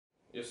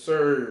Yes,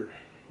 sir.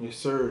 Yes,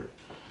 sir.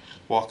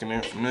 Walking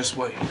in from this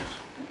way.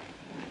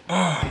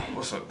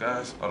 What's up,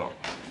 guys? Hold on.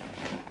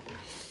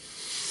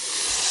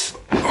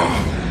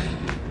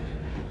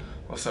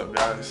 What's up,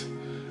 guys?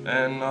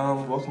 And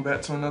welcome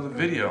back to another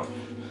video.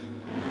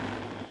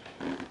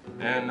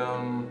 And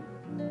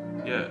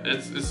yeah,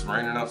 it's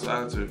raining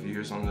outside, so if you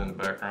hear something in the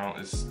background,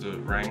 it's the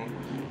rain.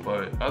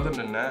 But other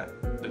than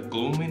that, the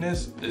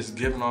gloominess is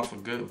giving off a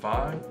good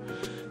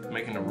vibe,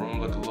 making the room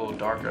look a little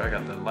darker. I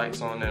got the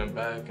lights on in the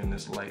back, and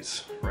this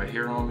light's right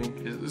here on me.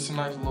 It's a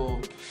nice little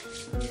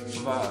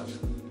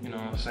vibe, you know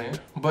what I'm saying?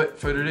 But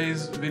for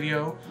today's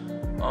video,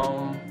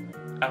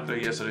 after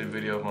yesterday's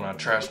video when I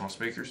trashed my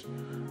speakers,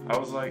 I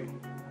was like,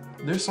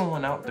 there's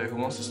someone out there who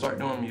wants to start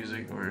doing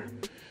music or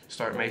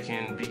start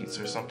making beats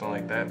or something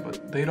like that,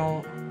 but they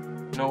don't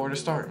know where to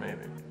start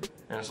maybe.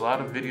 And there's a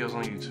lot of videos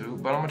on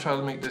YouTube, but I'm gonna try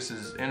to make this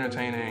as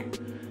entertaining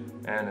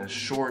and as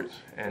short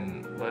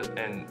and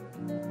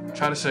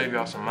try to save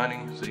y'all some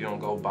money so you don't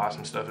go buy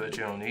some stuff that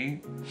you don't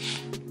need.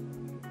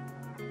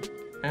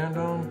 And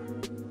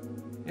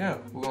yeah,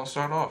 we're gonna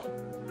start off.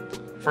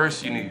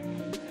 First, you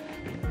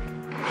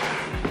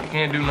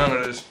can't do none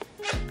of this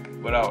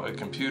without a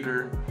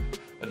computer,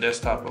 a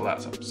desktop, a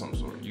laptop of some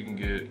sort. You can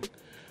get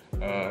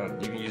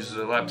you can use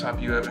the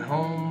laptop you have at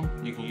home.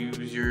 You can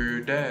use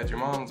your dad's, your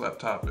mom's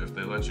laptop if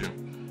they let you,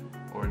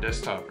 or a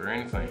desktop or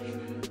anything.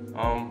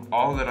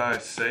 All that I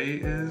say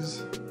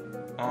is,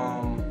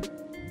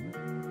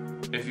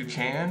 if you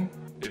can,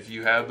 if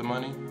you have the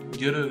money,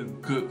 get a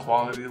good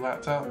quality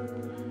laptop.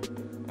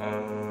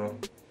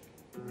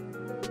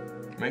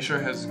 Make sure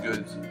it has a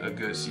good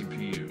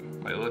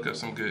CPU. Like, look up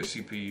some good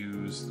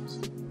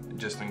CPUs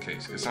just in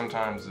case, because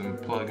sometimes the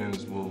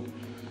plugins will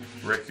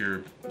wreck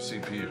your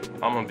CPU.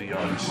 I'm gonna be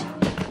honest.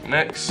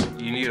 Next,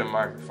 you need a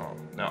microphone.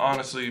 Now,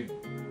 honestly,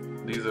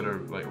 these are the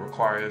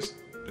requirements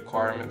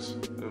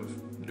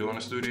of doing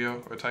a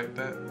studio or type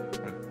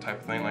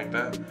of thing like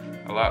that.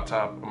 A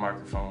laptop, a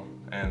microphone,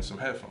 and some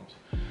headphones.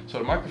 So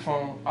the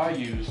microphone I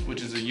use,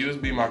 which is a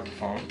USB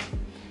microphone,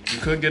 you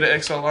could get an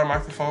XLR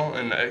microphone,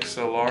 and the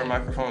XLR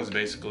microphone is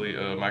basically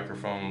a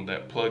microphone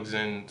that plugs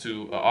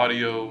into an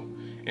audio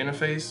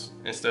interface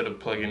instead of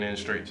plugging in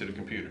straight to the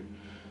computer.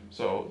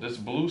 So this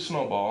Blue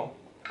Snowball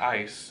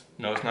Ice,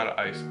 no, it's not an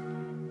Ice,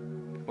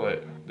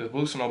 but the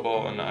Blue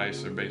Snowball and the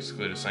Ice are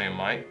basically the same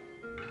mic,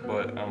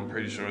 but I'm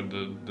pretty sure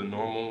the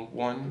normal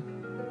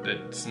one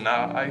that's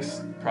not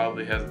Ice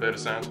probably has better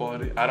sound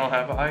quality. I don't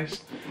have an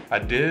Ice. I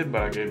did,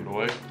 but I gave it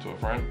away to a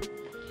friend.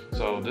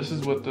 So this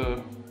is what the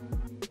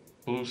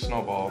Blue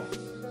Snowball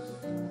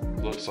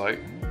looks like.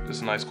 This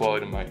is a nice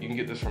quality mic. You can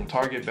get this from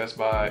Target, Best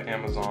Buy,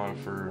 Amazon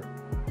for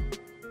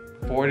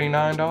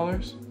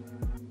 $49,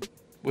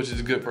 which is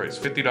a good price.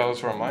 $50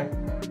 for a mic,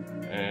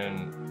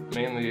 and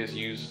mainly it's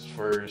used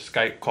for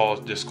Skype calls,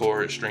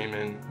 Discord,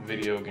 streaming,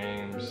 video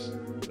games,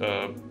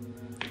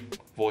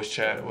 voice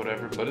chat,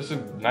 whatever. But it's a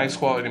nice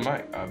quality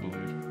mic, I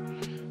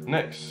believe.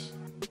 Next,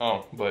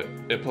 but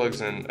it plugs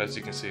in, as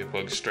you can see, it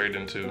plugs straight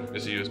into,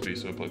 it's a USB,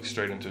 so it plugs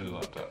straight into the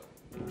laptop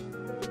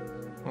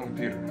on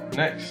computer.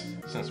 Next,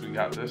 since we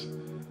got this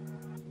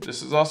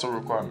is also a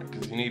requirement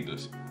because you need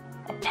this.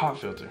 A pop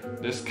filter.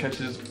 This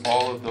catches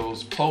all of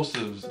those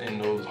plosives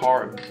and those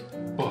hard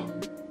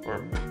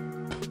or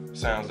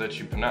sounds that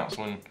you pronounce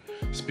when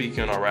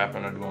speaking or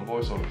rapping or doing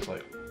voiceovers.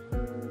 Like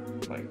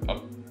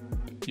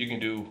you can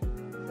do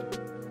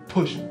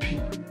push P,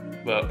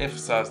 but I'll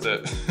emphasize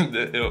that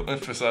it'll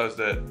emphasize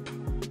that.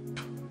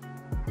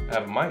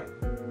 Have a mic,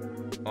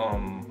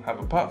 have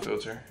a pop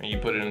filter, and you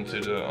put it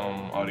into the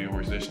audio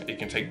workstation. It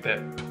can take that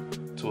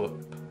to a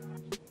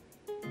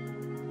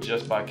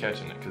just by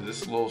catching it, because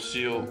this little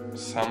shield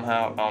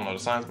somehow, I don't know the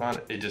science behind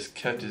it, it just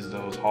catches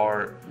those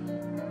hard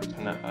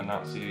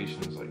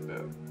enunciations like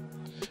that.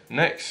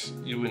 Next,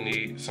 you would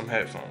need some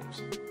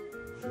headphones.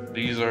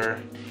 These are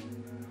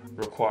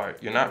required.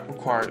 You're not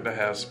required to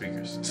have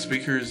speakers.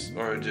 Speakers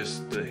are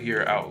just to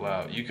hear out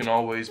loud. You can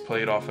always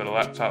play it off of the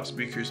laptop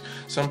speakers.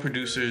 Some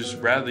producers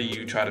rather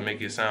you try to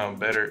make it sound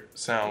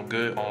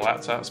good on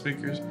laptop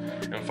speakers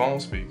and phone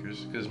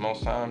speakers, because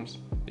most times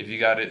if you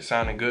got it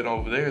sounding good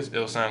over there,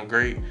 it'll sound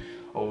great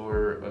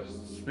over a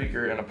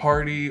speaker in a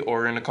party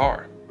or in a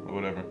car or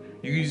whatever.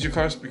 You use your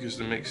car speakers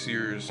to mix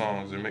your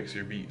songs or mix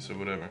your beats or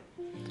whatever.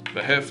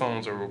 But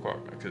headphones are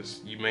required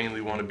because you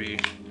mainly want to be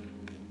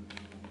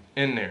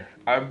in there.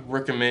 I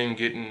recommend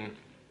getting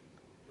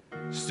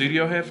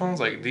studio headphones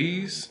like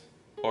these,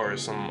 or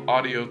some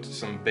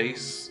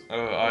bass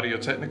Audio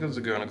Technicas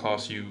are gonna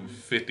cost you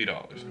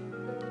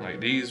 $50. Like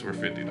these were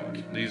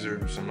 $50. These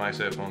are some nice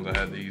headphones. I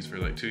had these for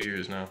like 2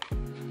 years now,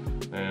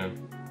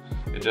 and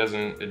it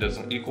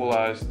doesn't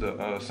equalize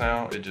the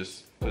sound. It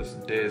just puts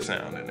dead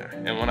sound in there.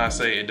 And when I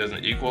say it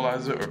doesn't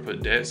equalize it or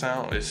put dead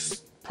sound,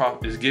 it's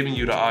giving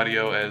you the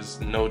audio as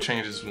no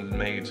changes was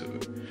made to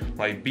it.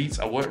 Like beats,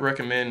 I wouldn't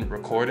recommend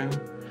recording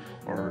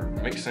or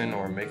mixing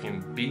or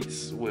making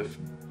beats with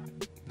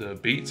the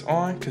beats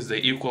on, because they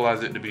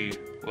equalize it to be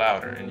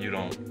louder, and you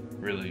don't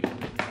really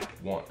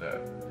want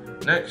that.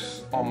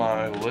 Next on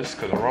my list,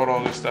 because I wrote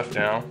all this stuff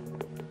down,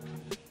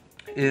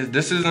 is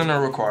this isn't a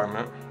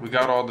requirement. We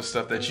got all the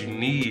stuff that you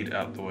need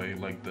out the way,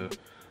 like the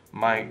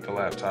mic, the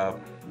laptop,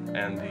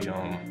 and the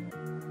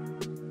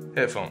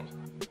headphones.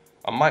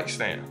 A mic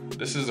stand.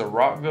 This is a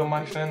Rockville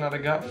mic stand that I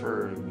got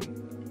for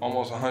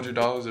almost $100.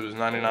 It was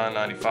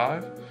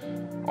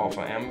 $99.95 off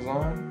of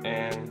Amazon,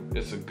 and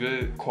it's a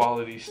good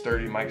quality,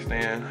 sturdy mic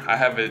stand. I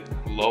have it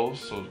low,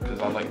 so because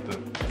I like to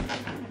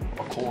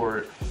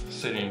record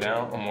sitting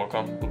down. I'm more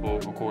comfortable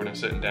recording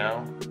sitting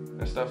down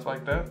and stuff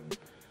like that.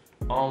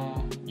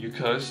 You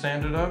could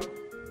stand it up,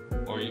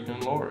 or you can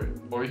lower it,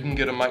 or you can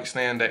get a mic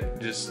stand that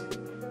just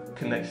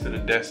connects to the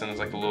desk and it's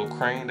like a little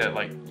crane that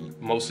like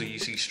mostly you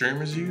see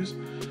streamers use.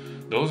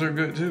 Those are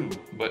good too,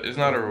 but it's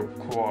not a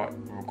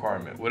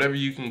requirement. Whatever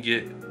you can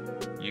get,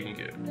 you can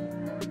get.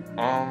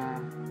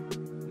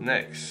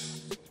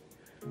 Next,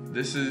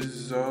 this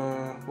is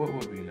what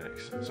would be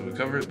next? So we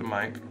covered the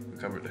mic, we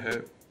covered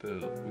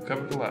we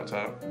covered the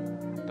laptop,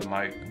 the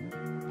mic,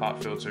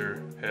 pop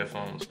filter,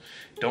 headphones.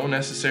 Don't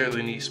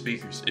necessarily need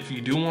speakers. If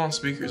you do want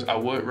speakers, I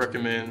would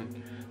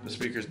recommend the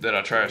speakers that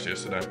I trashed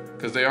yesterday,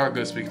 because they are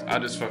good speakers. I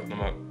just fucked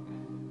them up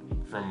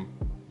from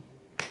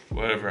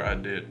whatever I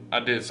did. I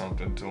did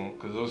something to them,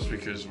 because those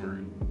speakers were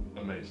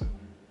amazing.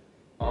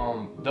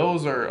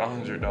 Those are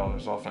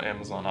 $100 off of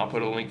Amazon. I'll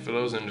put a link for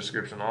those in the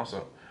description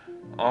also.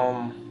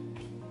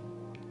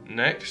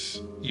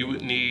 Next, you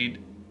would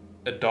need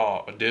a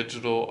DAW, a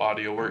digital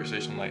audio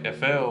workstation, like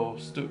FL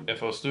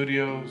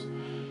Studios,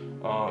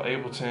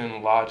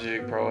 Ableton,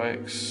 Logic, Pro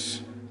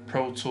X,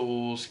 Pro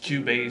Tools,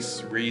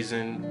 Cubase,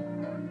 Reason.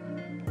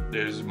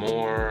 There's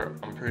more,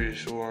 I'm pretty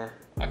sure.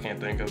 I can't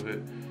think of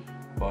it,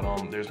 but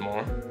there's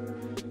more.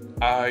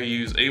 I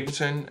use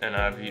Ableton, and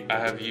I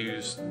have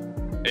used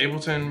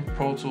Ableton,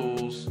 Pro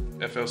Tools,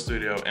 FL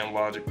Studio, and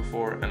Logic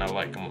before, and I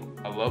like them.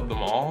 I love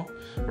them all,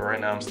 but right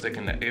now I'm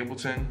sticking to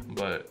Ableton.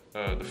 But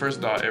the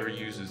first DAW I ever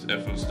used is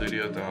FL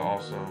Studio. That'll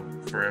also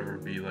forever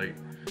be like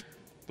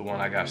the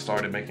one I got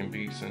started making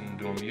beats and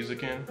doing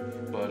music in.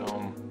 But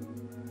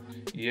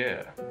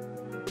yeah.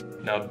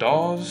 Now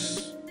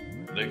DAWs,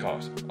 they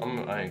cost.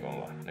 I ain't gonna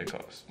lie, they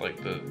cost. Like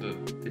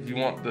if you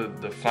want the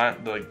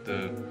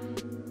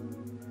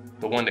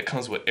one that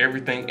comes with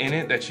everything in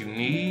it that you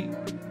need,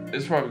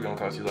 it's probably gonna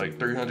cost you like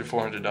 $300,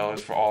 $400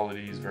 for all of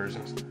these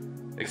versions,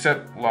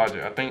 except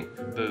Logic. I think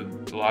the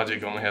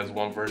Logic only has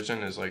one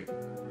version. It's like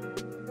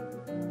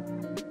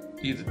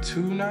either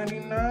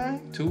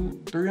 $299,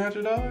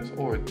 $300,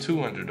 or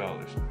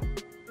 $200.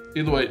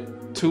 Either way,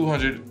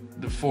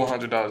 $200 to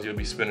 $400 you'll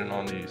be spending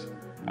on these.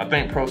 I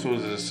think Pro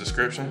Tools is a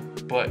subscription,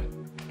 but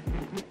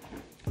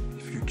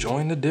if you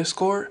join the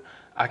Discord,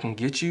 I can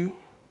get you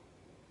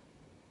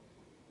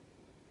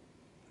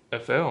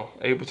FL,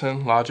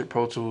 Ableton, Logic,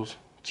 Pro Tools,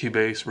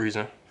 Cubase,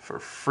 Reason for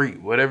free.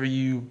 Whatever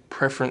you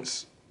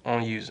preference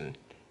on using.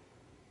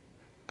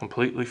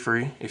 Completely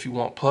free. If you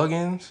want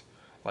plugins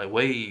like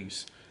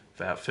Waves,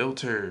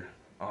 FabFilter,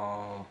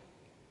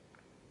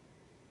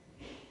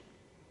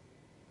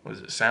 what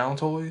is it, Sound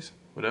Toys,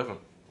 whatever.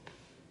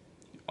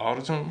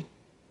 Autotune,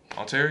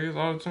 Ontario's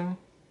Autotune,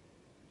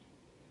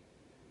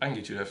 I can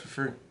get you that for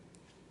free.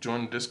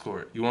 Join the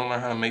Discord. You want to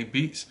learn how to make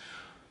beats?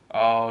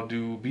 I'll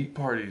do beat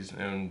parties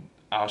and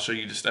I'll show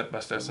you the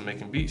step-by-steps of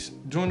making beats.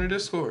 Join the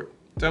Discord.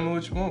 Tell me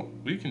what you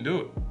want. We can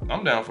do it.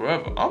 I'm down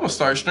forever. I'm gonna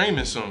start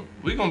streaming soon.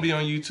 We gonna be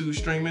on YouTube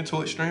streaming,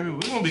 Twitch streaming.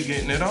 We gonna be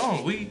getting it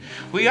on.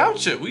 We out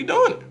shit. We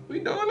doing it. We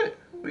doing it.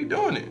 We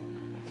doing it.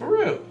 For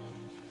real.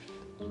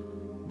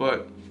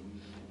 But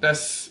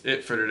that's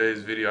it for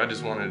today's video. I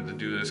just wanted to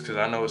do this because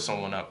I know it's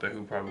someone out there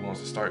who probably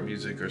wants to start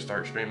music or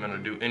start streaming or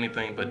do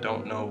anything but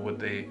don't know what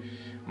they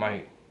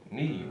might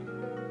need.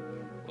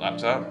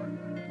 Laptop,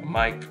 a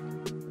mic,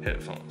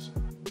 headphones,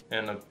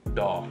 and a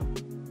DAW.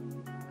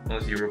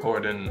 Unless you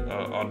record in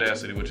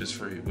Audacity, which is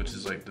free, which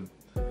is like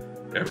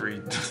every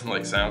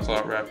like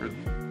SoundCloud rapper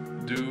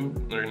do,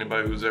 or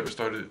anybody who's ever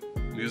started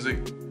music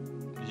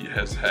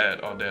has had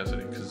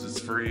Audacity because it's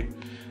free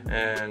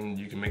and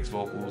you can mix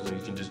vocals and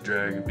you can just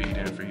drag a beat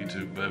in for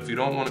YouTube. But if you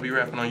don't want to be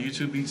rapping on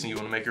YouTube beats and you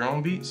want to make your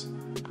own beats,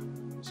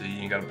 so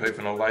you ain't got to pay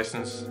for no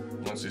license.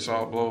 Once your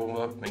song blow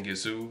up and get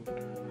sued,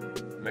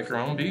 make your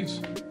own beats,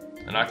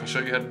 and I can show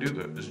you how to do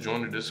that. Just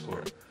join the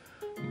Discord.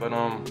 But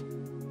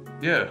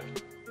yeah.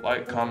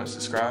 Like, comment,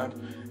 subscribe,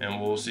 and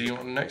we'll see you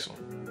on the next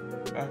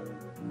one.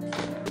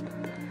 Bye.